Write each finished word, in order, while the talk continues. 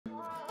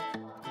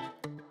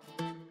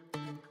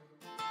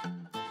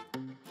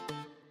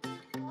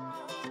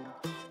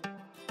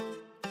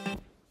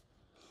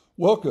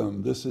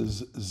Welcome. This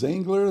is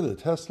Zangler, the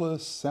Tesla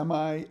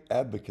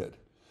semi-advocate.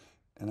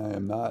 And I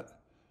am not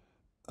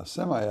a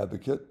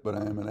semi-advocate, but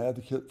I am an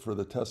advocate for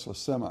the Tesla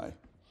Semi.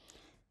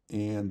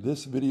 And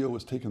this video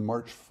was taken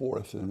March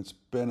 4th, and it's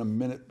been a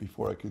minute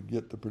before I could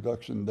get the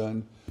production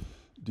done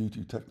due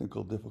to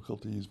technical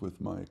difficulties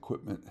with my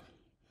equipment.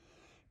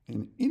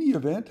 In any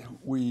event,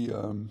 we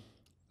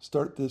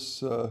start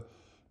this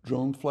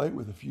drone flight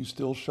with a few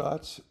still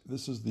shots.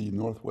 This is the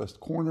northwest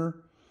corner.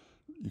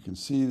 You can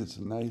see it's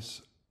a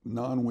nice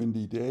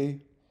non-windy day.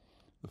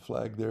 The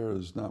flag there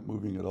is not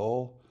moving at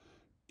all.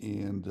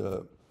 And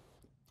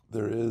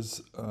there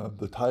is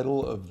the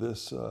title of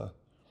this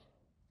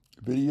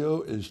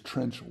video is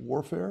Trench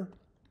Warfare.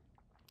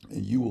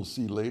 And you will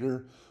see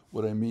later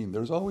what I mean.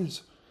 There's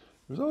always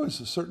a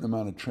certain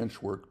amount of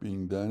trench work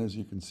being done, as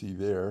you can see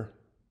there.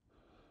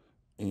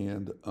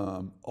 And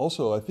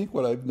also, I think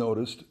what I've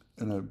noticed,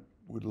 and I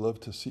would love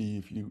to see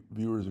if you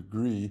viewers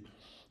agree,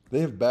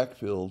 they have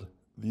backfilled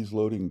these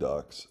loading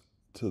docks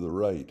to the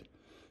right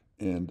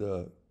and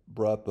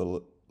brought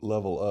the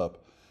level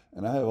up.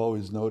 And I have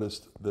always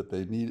noticed that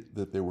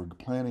they were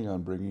planning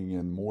on bringing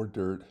in more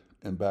dirt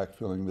and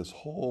backfilling this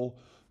whole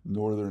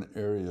northern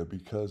area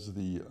because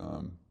the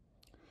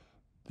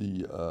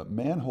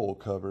manhole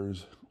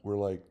covers were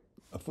like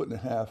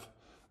 1.5 feet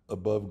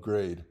above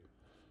grade,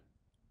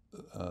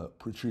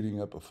 protruding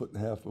up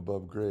 1.5 feet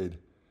above grade.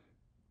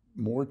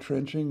 More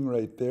trenching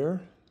right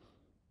there.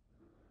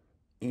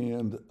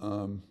 And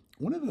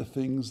one of the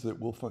things that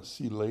we'll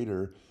see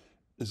later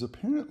is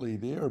apparently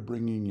they are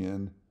bringing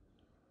in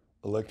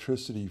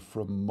electricity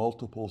from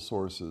multiple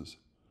sources.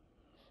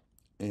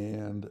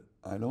 And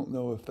I don't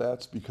know if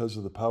that's because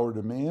of the power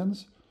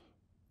demands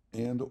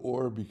and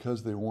or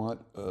because they don't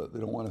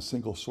want a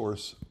single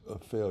source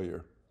of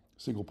failure,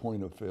 single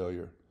point of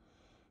failure,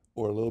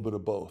 or a little bit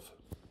of both.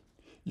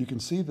 You can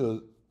see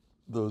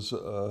those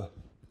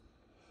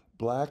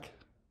black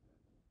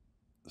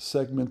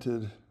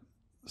segmented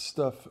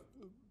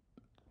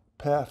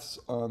paths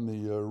on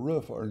the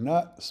roof are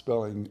not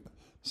spelling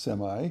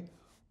semi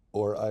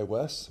or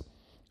iWest,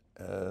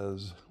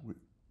 as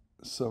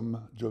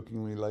some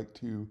jokingly like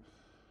to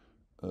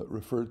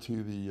refer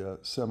to the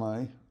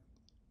semi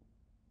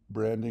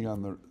branding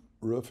on the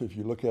roof. If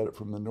you look at it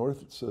from the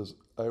north, it says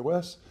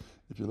iWest.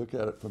 If you look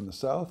at it from the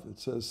south, it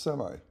says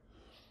semi.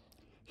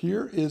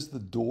 Here is the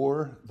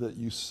door that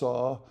you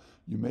saw.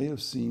 You may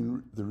have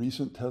seen the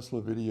recent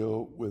Tesla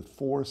video with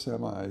 4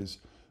 semis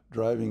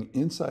driving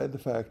inside the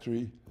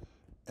factory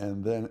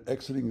and then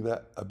exiting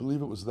that. I believe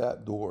it was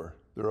that door.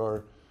 There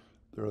are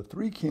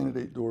 3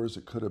 candidate doors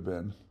it could have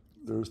been.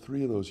 There's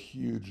 3 of those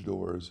huge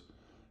doors.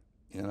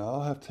 And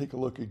I'll have to take a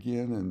look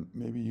again, and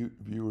maybe you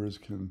viewers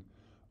can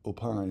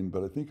opine,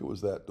 but I think it was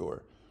that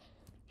door.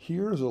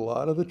 Here's a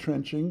lot of the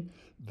trenching.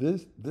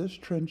 This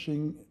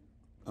trenching,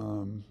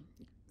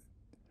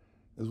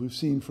 as we've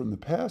seen from the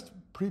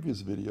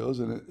previous videos,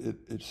 and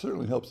it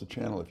certainly helps the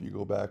channel if you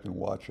go back and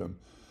watch them.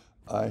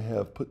 I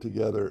have put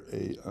together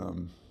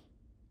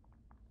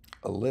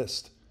a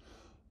list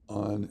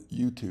on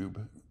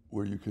YouTube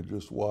where you could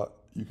just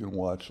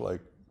watch like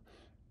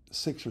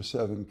 6 or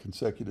 7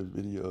 consecutive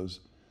videos,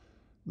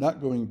 not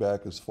going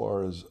back as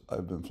far as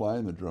I've been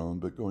flying the drone,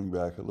 but going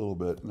back a little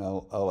bit, and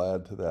I'll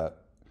add to that.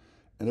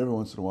 And every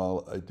once in a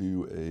while, I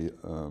do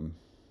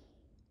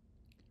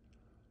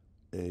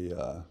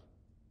a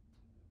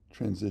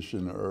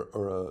transition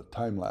or a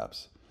time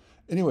lapse.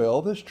 Anyway,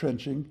 all this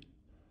trenching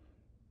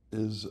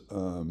is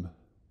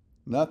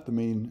not the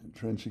main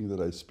trenching that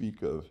I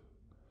speak of.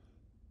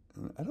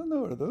 I don't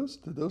know,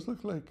 did those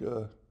look like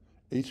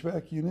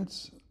HVAC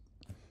units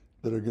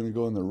that are going to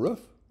go on the roof,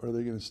 or are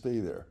they going to stay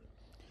there?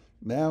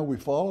 Now we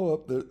follow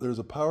up, there's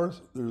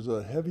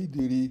a heavy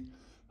duty,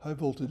 high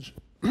voltage,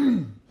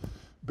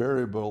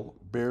 variable,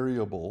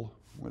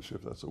 I'm not sure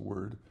if that's a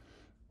word,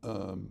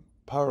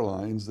 power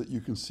lines that you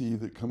can see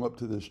that come up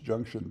to this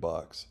junction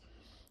box.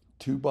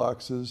 2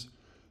 boxes,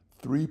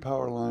 3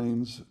 power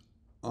lines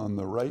on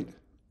the right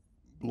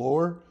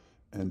lower,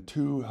 and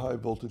 2 high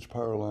voltage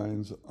power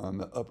lines on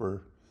the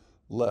upper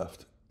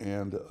left.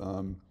 And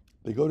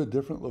they go to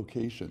different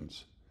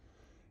locations.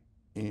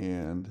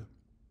 And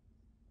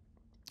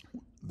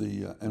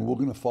we're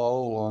going to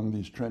follow along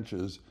these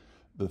trenches.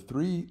 The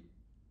three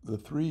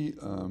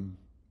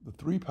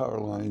power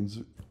lines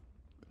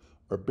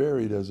are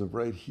buried as of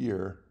right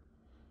here.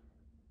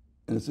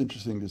 And it's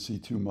interesting to see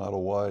 2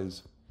 Model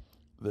Ys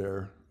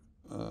there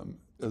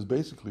as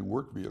basically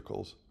work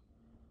vehicles.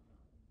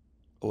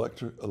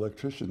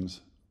 Electricians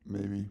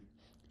maybe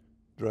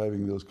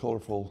driving those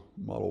colorful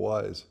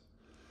Model Ys.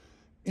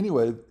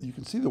 Anyway, you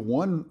can see the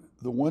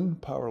one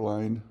power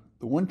line,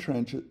 the one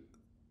trench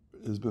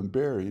has been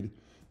buried,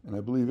 and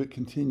I believe it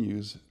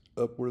continues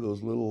up where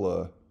those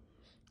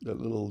that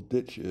little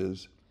ditch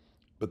is.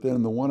 But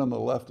then the one on the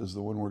left is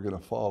the one we're going to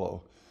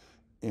follow.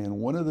 And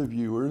one of the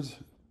viewers,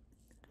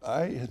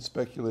 I had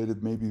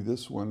speculated maybe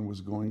this one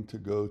was going to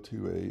go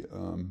to a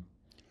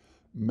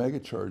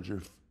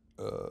megacharger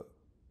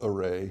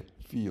array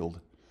field,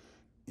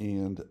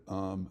 and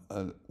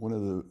one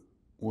of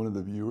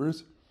the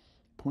viewers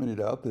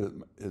pointed out that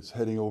it's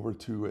heading over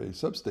to a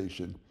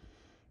substation.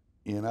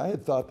 And I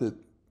had thought that,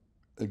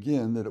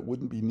 again, that it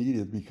wouldn't be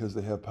needed because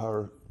they have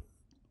power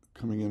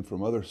coming in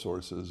from other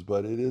sources,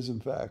 but it is in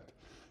fact,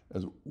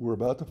 as we're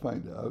about to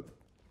find out,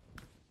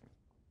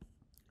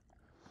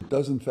 it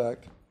does in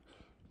fact,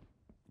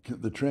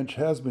 the trench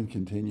has been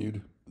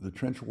continued, the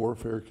trench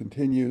warfare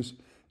continues,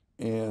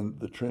 and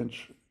the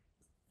trench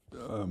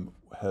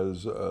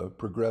has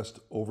progressed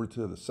over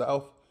to the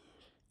south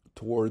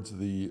towards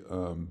the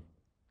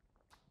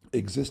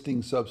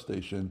existing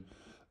substation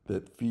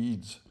that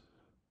feeds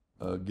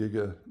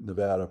Giga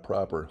Nevada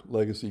proper,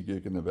 Legacy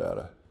Giga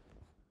Nevada.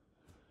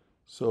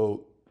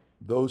 So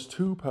those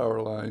two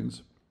power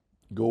lines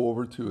go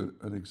over to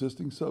an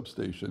existing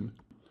substation,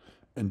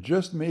 and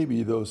just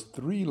maybe those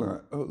three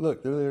lines, oh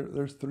look,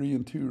 there's 3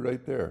 and 2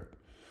 right there.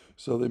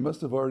 So they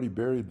must have already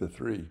buried the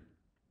 3.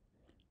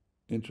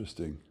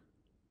 Interesting.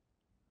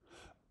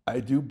 I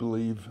do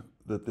believe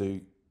that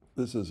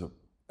this is an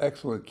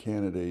excellent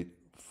candidate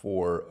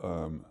for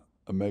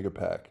a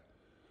megapack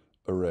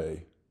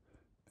array,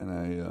 and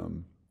I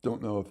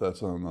don't know if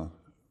that's on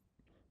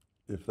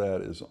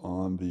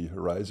the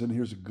horizon.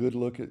 Here's a good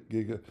look at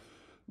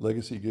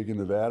Legacy Giga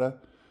Nevada.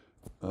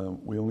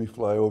 We only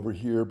fly over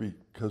here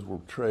because we're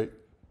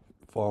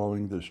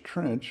following this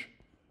trench,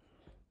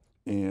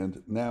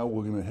 and now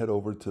we're going to head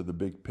over to the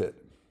big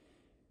pit,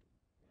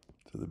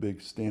 to the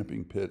big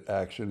stamping pit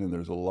action, and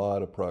there's a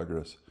lot of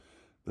progress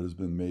that has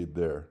been made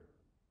there.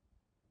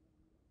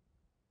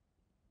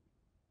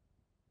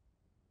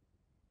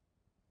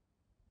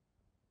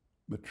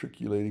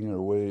 Matriculating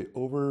our way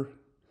over,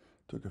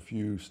 took a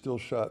few still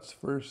shots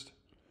first.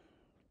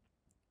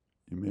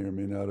 You may or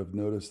may not have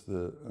noticed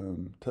the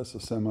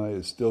Tesla Semi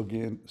is still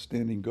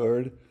standing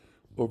guard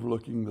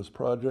overlooking this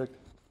project.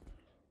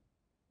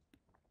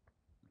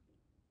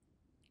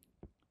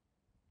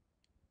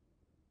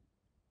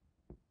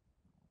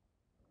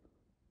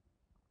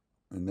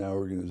 And now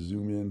we're going to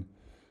zoom in,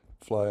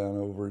 fly on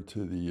over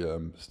to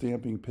the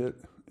stamping pit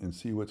and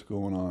see what's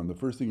going on. The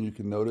first thing you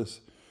can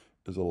notice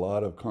is a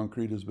lot of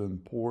concrete has been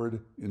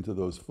poured into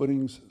those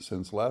footings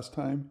since last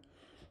time.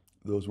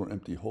 Those were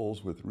empty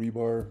holes with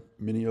rebar,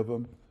 many of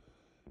them.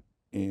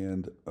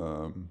 And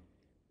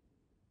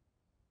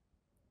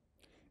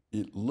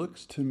it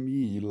looks to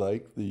me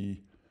like the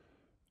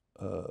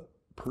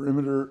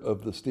perimeter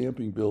of the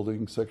stamping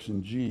building,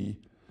 section G,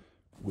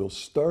 will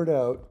start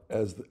out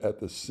at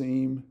the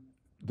same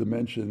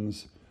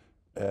dimensions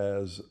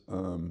as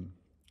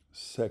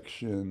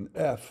section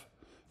F,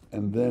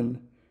 and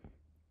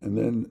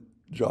then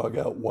jog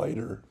out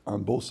wider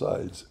on both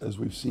sides, as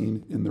we've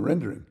seen in the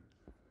rendering.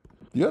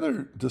 The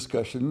other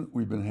discussion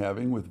we've been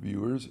having with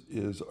viewers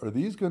is, are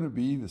these going to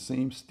be the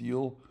same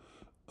steel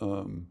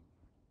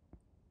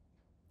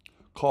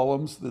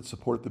columns that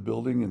support the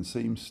building and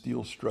same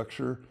steel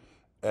structure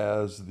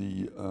as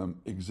the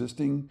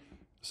existing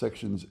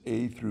sections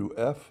A through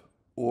F,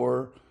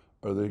 or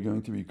are they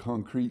going to be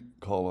concrete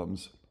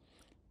columns?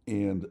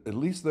 And at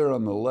least there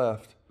on the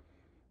left,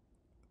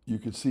 you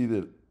can see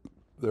that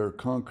their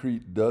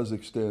concrete does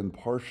extend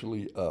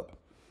partially up.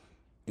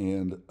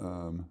 And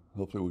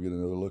hopefully we'll get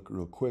another look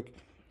real quick.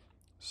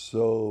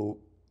 So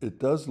it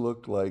does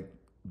look like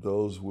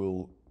those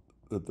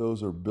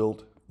are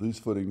built, these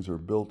footings are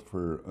built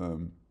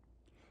for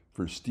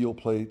steel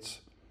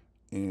plates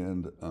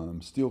and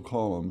steel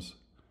columns.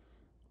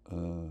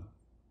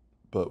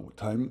 But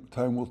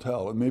time will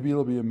tell, and maybe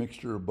it'll be a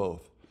mixture of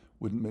both.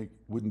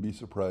 Wouldn't be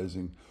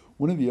surprising.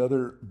 One of the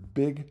other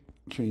big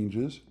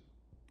changes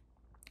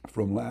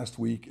from last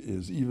week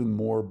is even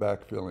more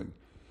backfilling,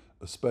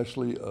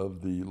 especially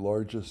of the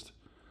largest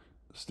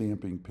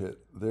stamping pit.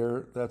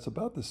 That's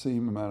about the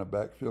same amount of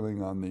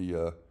backfilling on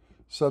the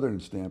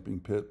southern stamping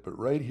pit, but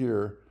right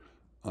here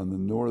on the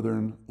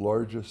northern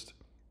largest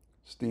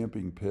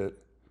stamping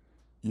pit,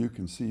 you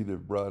can see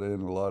they've brought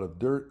in a lot of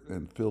dirt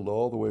and filled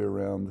all the way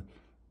around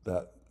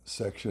that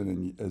section,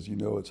 and as you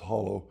know, it's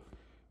hollow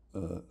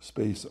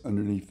space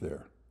underneath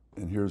there.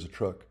 And here's a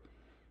truck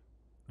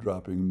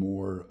dropping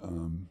more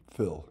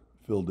fill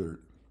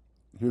dirt.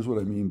 Here's what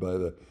I mean by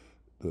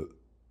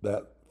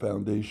that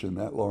foundation,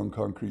 that long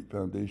concrete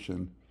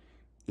foundation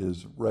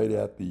is right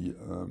at the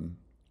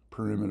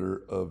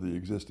perimeter of the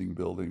existing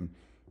building,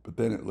 but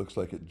then it looks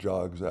like it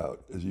jogs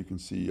out, as you can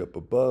see up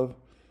above,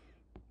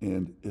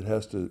 and it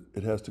has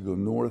to go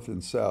north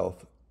and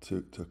south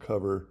to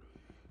cover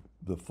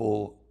the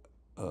full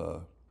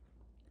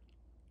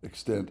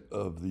extent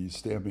of these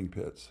stamping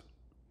pits.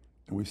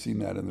 And we've seen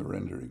that in the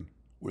rendering,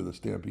 where the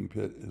stamping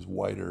pit is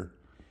wider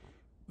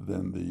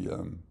than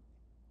the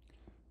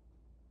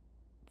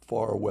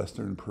far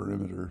western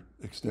perimeter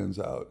extends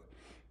out.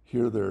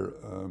 Here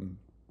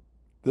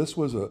this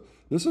is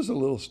a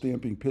little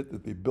stamping pit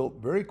that they built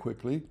very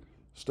quickly,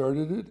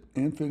 started it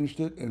and finished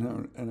it,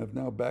 and have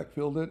now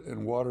backfilled it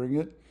and watering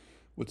it.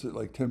 What's it,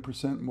 like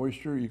 10%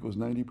 moisture equals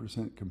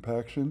 90%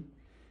 compaction?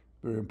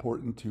 Very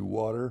important to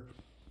water,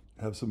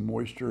 have some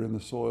moisture in the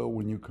soil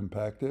when you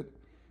compact it,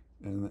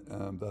 and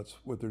that's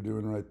what they're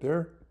doing right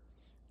there.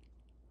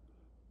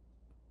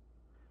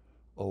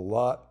 a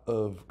lot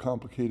of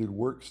complicated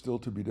work still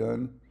to be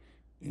done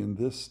in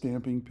this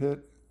stamping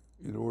pit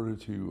in order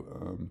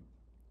to,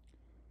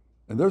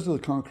 and those are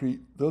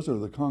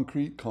the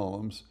concrete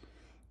columns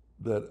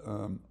that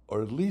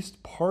are at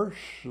least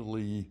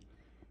partially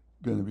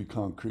going to be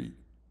concrete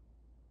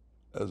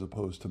as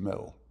opposed to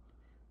metal.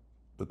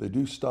 But they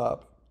do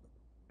stop,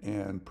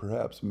 and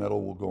perhaps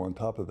metal will go on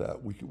top of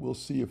that. We'll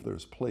see if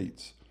there's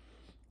plates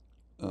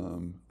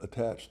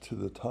attached to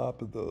the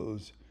top of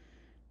those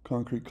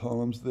concrete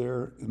columns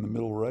there in the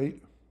middle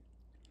right.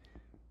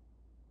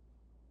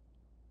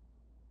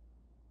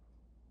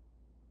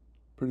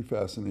 Pretty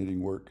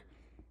fascinating work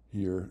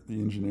here. The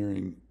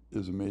engineering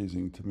is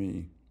amazing to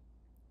me.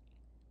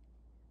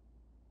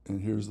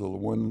 And here's the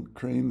one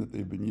crane that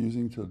they've been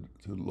using to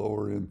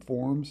lower in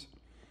forms.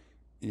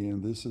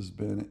 And this has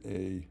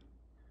been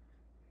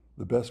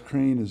the best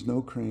crane is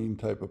no crane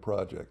type of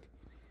project.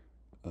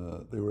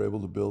 They were able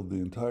to build the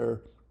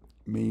entire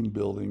main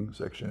building,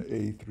 section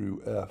A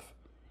through F,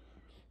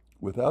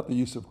 without the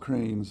use of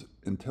cranes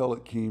until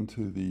it came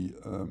to the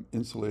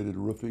insulated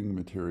roofing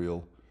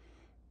material.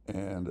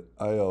 And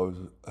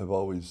I've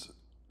always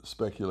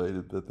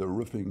speculated that the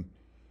roofing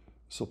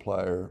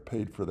supplier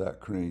paid for that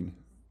crane,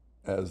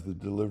 as the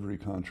delivery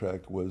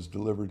contract was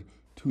delivered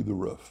to the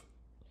roof.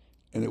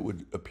 And it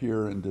would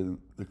appear into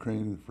the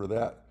crane for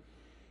that,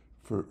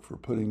 for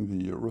putting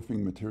the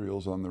roofing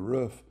materials on the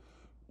roof,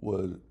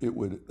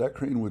 that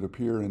crane would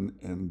appear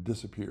and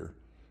disappear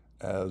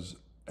as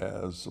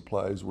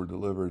supplies were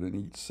delivered and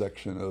each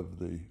section of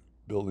the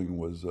building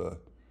was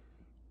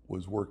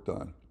worked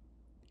on.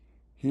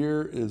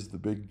 Here is the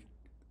big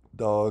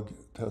dog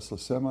Tesla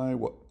semi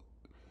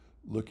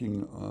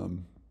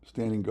looking,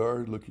 standing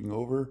guard, looking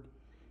over.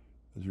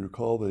 As you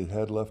recall, they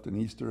had left an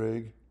Easter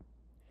egg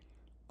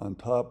on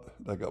top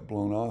that got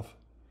blown off.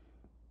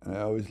 And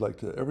I always like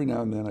to, every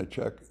now and then I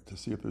check to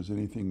see if there's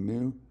anything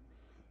new.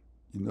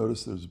 You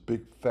notice there's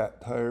big fat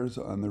tires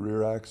on the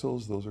rear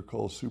axles. Those are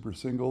called super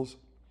singles.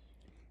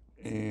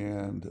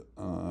 And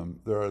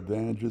there are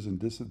advantages and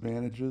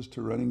disadvantages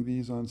to running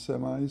these on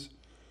semis.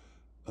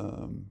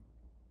 And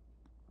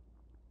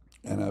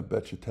I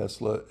bet you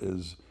Tesla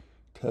is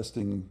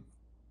testing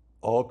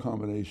all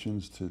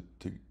combinations to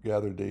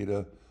gather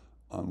data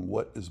on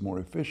what is more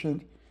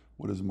efficient,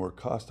 what is more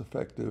cost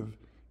effective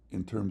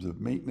in terms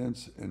of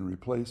maintenance and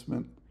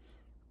replacement.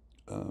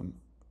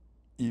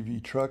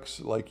 EV trucks,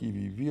 like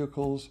EV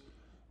vehicles,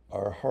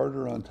 are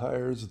harder on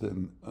tires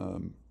than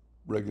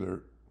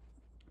regular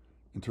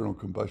internal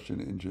combustion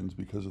engines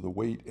because of the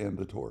weight and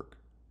the torque.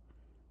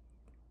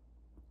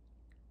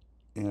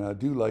 And I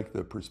do like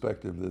the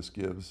perspective this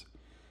gives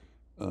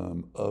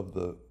of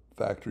the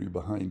factory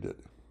behind it.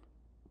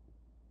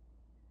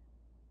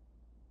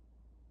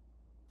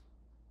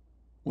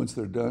 Once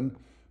they're done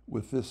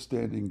with this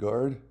standing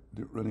guard,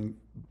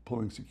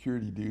 pulling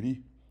security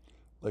duty,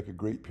 like a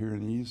Great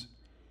Pyrenees,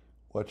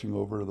 watching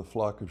over the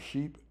flock of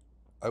sheep,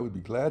 I would be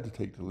glad to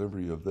take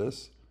delivery of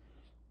this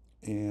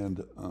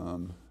and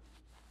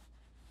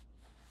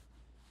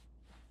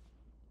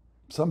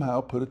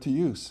somehow put it to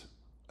use.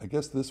 I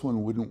guess this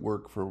one wouldn't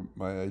work for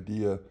my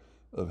idea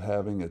of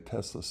having a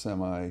Tesla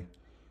semi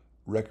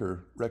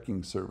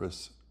wrecking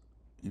service.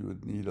 You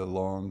would need a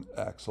long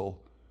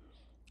axle,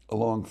 a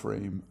long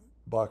frame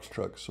box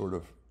truck sort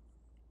of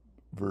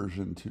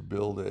version to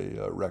build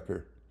a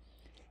wrecker.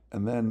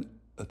 And then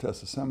a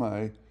Tesla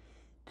semi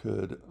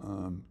could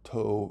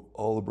tow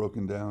all the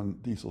broken down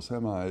diesel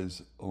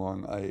semis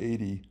along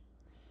I-80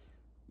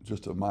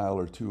 just a mile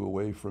or two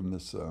away from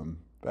this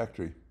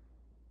factory.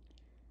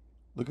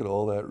 Look at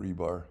all that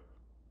rebar.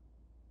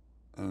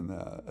 And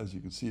as you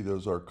can see,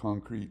 those are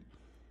concrete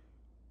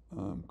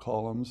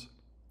columns.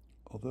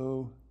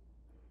 Although,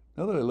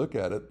 now that I look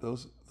at it,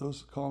 those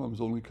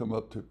columns only come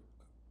up to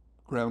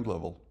ground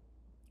level.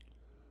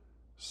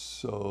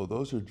 So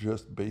those are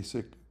just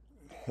basic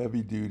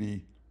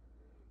heavy-duty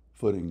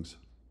footings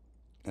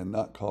and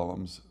not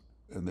columns.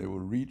 And they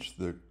will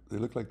they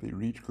look like they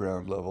reach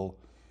ground level.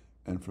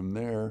 And from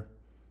there,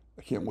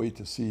 I can't wait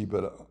to see,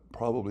 but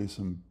probably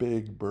some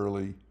big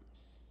burly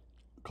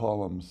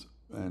columns.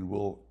 And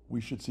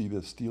we should see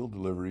the steel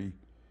delivery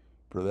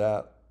for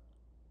that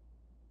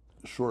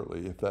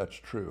shortly, if that's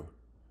true.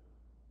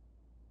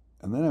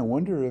 And then I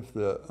wonder if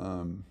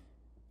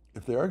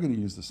if they are going to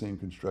use the same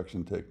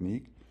construction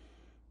technique,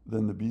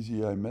 then the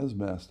BZI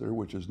Mesmaster,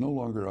 which is no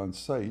longer on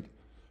site,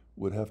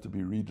 would have to be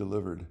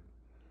redelivered.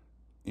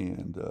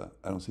 And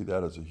I don't see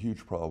that as a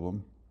huge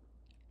problem.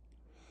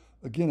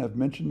 Again, I've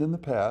mentioned in the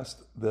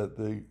past that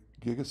the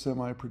Giga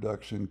Semi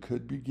production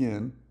could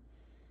begin,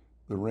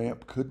 the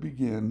ramp could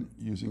begin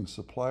using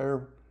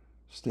supplier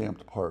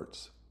stamped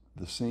parts,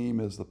 the same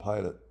as the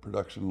pilot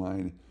production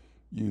line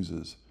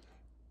uses.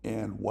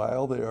 And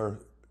while they are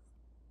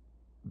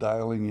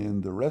dialing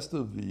in the rest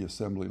of the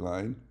assembly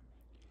line,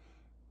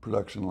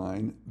 production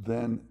line,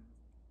 then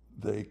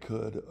they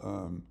could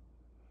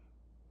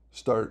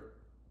start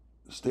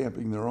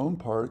stamping their own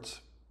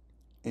parts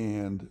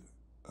and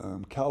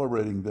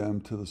calibrating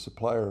them to the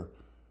supplier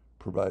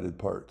provided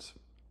parts.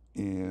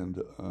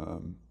 and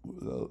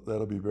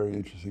that'll be very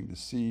interesting to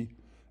see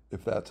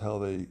if that's how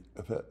they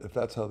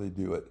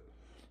do it.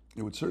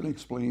 It would certainly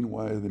explain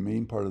why the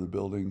main part of the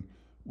building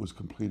was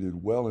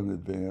completed well in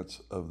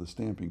advance of the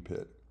stamping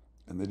pit,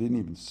 and they didn't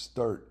even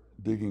start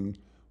digging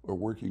or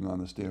working on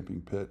the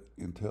stamping pit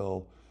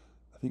until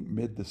I think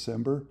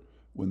mid-December,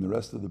 when the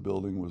rest of the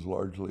building was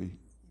largely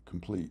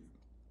complete.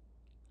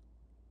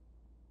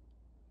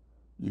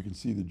 You can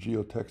see the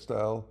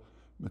geotextile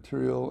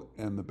material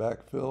and the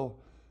backfill,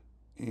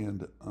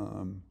 and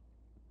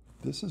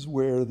this is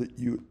where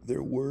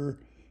there were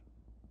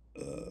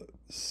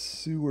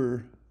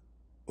sewer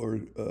or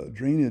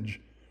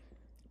drainage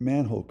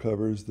manhole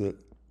covers that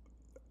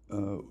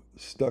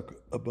stuck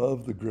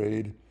above the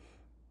grade,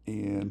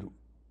 and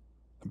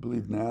I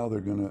believe now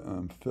they're going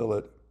to fill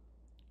it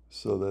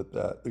so that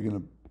they're going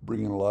to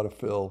bring in a lot of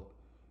fill.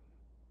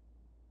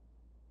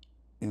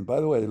 And by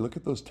the way, look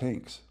at those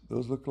tanks.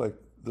 Those look like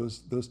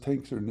those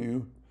tanks are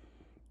new,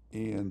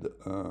 and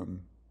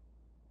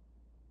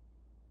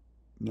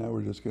now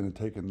we're just going to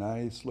take a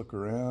nice look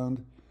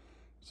around.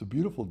 It's a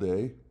beautiful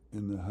day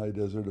in the high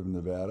desert of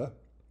Nevada,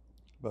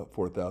 about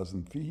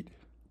 4,000 feet.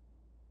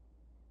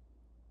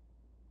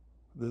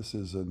 This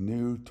is a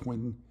new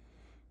twin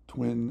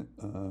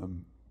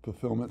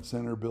fulfillment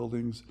center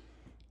buildings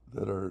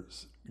that are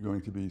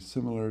going to be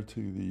similar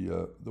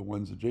to the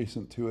ones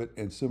adjacent to it,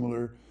 and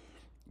similar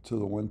to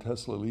the one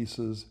Tesla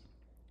leases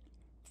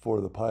for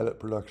the pilot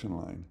production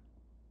line.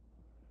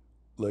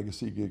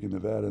 Legacy Giga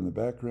Nevada in the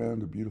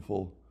background, a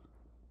beautiful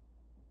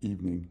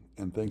evening,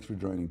 and thanks for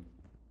joining.